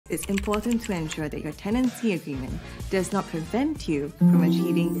it's important to ensure that your tenancy agreement does not prevent you from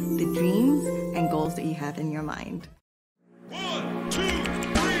achieving the dreams and goals that you have in your mind. 1, 2, 3,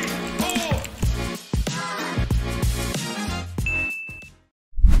 4.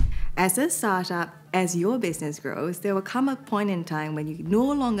 As a startup, as your business grows, there will come a point in time when you no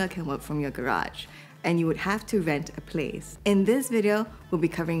longer can work from your garage and you would have to rent a place. In this video, we'll be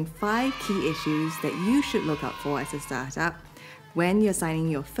covering 5 key issues that you should look out for as a startup when you're signing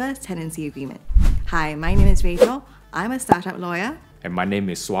your first tenancy agreement. Hi, my name is Rachel. I'm a startup lawyer. And my name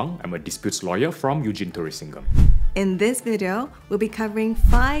is Suang. I'm a disputes lawyer from Eugene Tourism. In this video, we'll be covering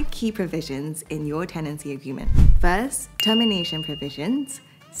 5 key provisions in your tenancy agreement. First, termination provisions.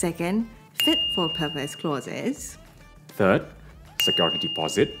 Second, fit for purpose clauses. Third, security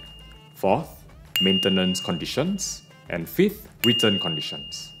deposit. Fourth, maintenance conditions. And fifth, return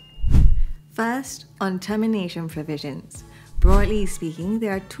conditions. First, on termination provisions. Broadly speaking,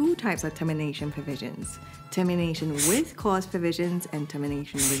 there are 2 types of termination provisions: termination with cause provisions and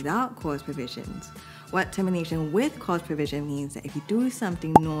termination without cause provisions. What termination with cause provision means that if you do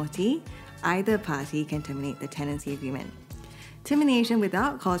something naughty, either party can terminate the tenancy agreement. Termination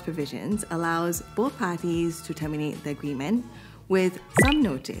without cause provisions allows both parties to terminate the agreement with some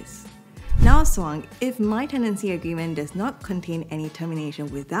notice. Now, Suang, if my tenancy agreement does not contain any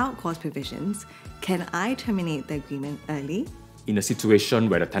termination without cause provisions, can I terminate the agreement early? In a situation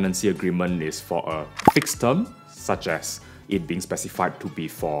where the tenancy agreement is for a fixed term, such as it being specified to be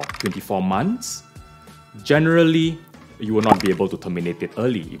for 24 months, generally, you will not be able to terminate it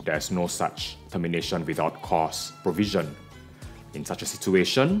early if there is no such termination without cause provision. In such a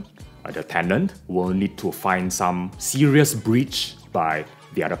situation, the tenant will need to find some serious breach by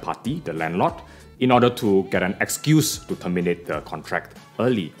the other party, the landlord, in order to get an excuse to terminate the contract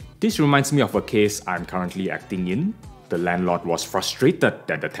early. This reminds me of a case I'm currently acting in. The landlord was frustrated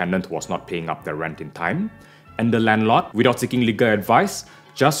that the tenant was not paying up the rent in time, and the landlord, without seeking legal advice,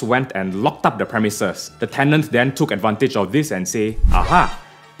 just went and locked up the premises. The tenant then took advantage of this and say, "Aha!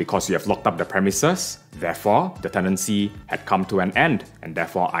 Because you have locked up the premises, therefore the tenancy had come to an end, and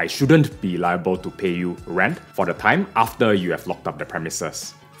therefore I shouldn't be liable to pay you rent for the time after you have locked up the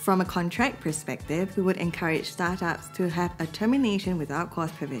premises." From a contract perspective, we would encourage startups to have a termination without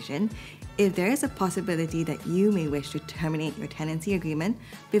cause provision if there is a possibility that you may wish to terminate your tenancy agreement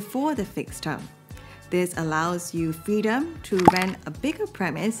before the fixed term. This allows you freedom to rent a bigger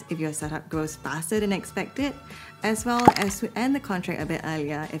premise if your startup grows faster than expected, as well as to end the contract a bit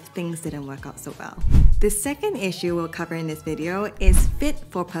earlier if things didn't work out so well. The second issue we'll cover in this video is fit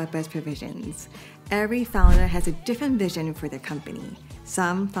for purpose provisions. Every founder has a different vision for their company.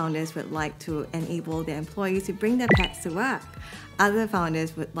 Some founders would like to enable their employees to bring their pets to work. Other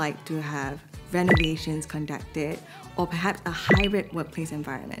founders would like to have renovations conducted, or perhaps a hybrid workplace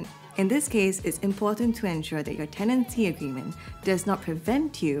environment. In this case, it's important to ensure that your tenancy agreement does not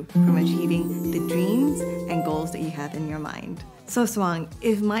prevent you from achieving the dreams and goals that you have in your mind. So Suang,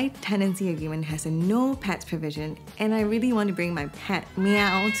 if my tenancy agreement has a no pets provision and I really want to bring my pet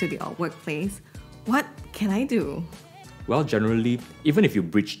meow to the workplace, what can I do? Well, generally, even if you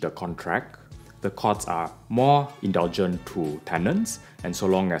breach the contract, the courts are more indulgent to tenants, and so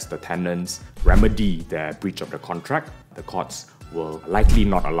long as the tenants remedy their breach of the contract, the courts will likely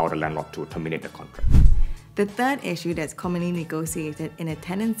not allow the landlord to terminate the contract. The third issue that's commonly negotiated in a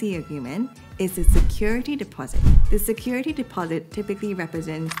tenancy agreement is the security deposit. The security deposit typically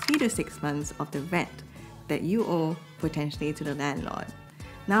represents 3 to 6 months of the rent that you owe potentially to the landlord.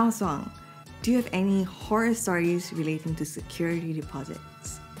 Now, Suang, do you have any horror stories relating to security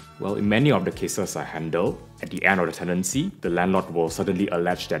deposits? Well, in many of the cases I handle, at the end of the tenancy, the landlord will suddenly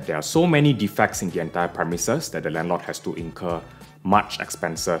allege that there are so many defects in the entire premises that the landlord has to incur much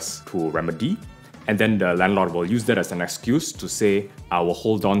expenses to remedy. And then the landlord will use that as an excuse to say, "I will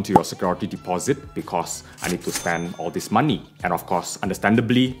hold on to your security deposit because I need to spend all this money." And of course,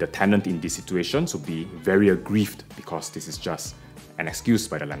 understandably, the tenant in these situations will be very aggrieved because this is just an excuse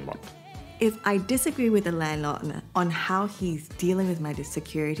by the landlord. If I disagree with the landlord on how he's dealing with my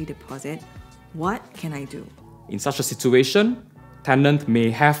security deposit, what can I do? In such a situation, tenant may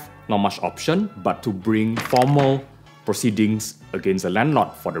have not much option but to bring formal proceedings against the landlord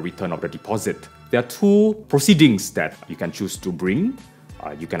for the return of the deposit. There are 2 proceedings that you can choose to bring.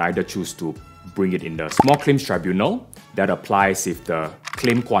 You can either choose to bring it in the small claims tribunal. That applies if the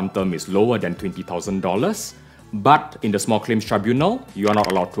claim quantum is lower than $20,000. But in the small claims tribunal, you are not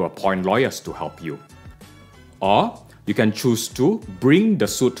allowed to appoint lawyers to help you. Or you can choose to bring the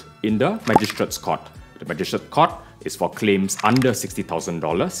suit in the magistrate's court. The magistrate court is for claims under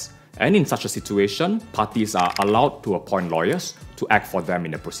 $60,000, And in such a situation, parties are allowed to appoint lawyers to act for them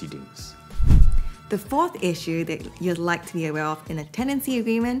in the proceedings. The fourth issue that you'd like to be aware of in a tenancy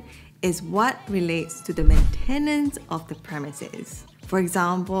agreement is what relates to the maintenance of the premises. For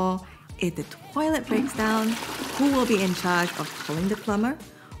example, if the toilet breaks down, who will be in charge of calling the plumber?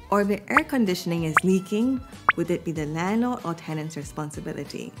 Or if the air conditioning is leaking, would it be the landlord or tenant's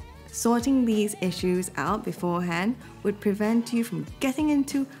responsibility? Sorting these issues out beforehand would prevent you from getting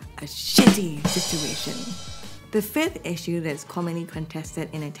into a shitty situation. The fifth issue that's commonly contested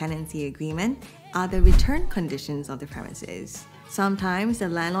in a tenancy agreement are the return conditions of the premises. Sometimes the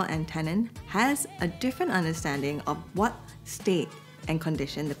landlord and tenant has a different understanding of what state and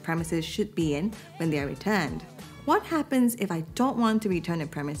condition the premises should be in when they are returned. What happens if I don't want to return the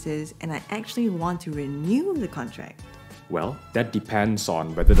premises and I actually want to renew the contract? Well, that depends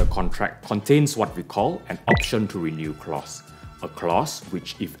on whether the contract contains what we call an option to renew clause. A clause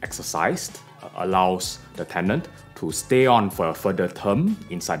which, if exercised, allows the tenant to stay on for a further term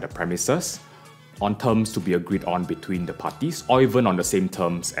inside the premises on terms to be agreed on between the parties or even on the same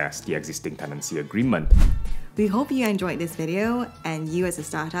terms as the existing tenancy agreement. We hope you enjoyed this video and you as a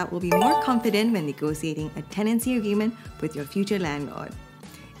startup will be more confident when negotiating a tenancy agreement with your future landlord.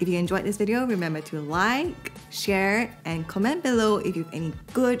 If you enjoyed this video, remember to like, share, and comment below if you have any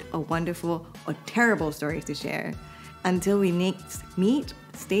good or wonderful or terrible stories to share. Until we next meet,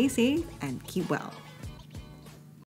 stay safe and keep well.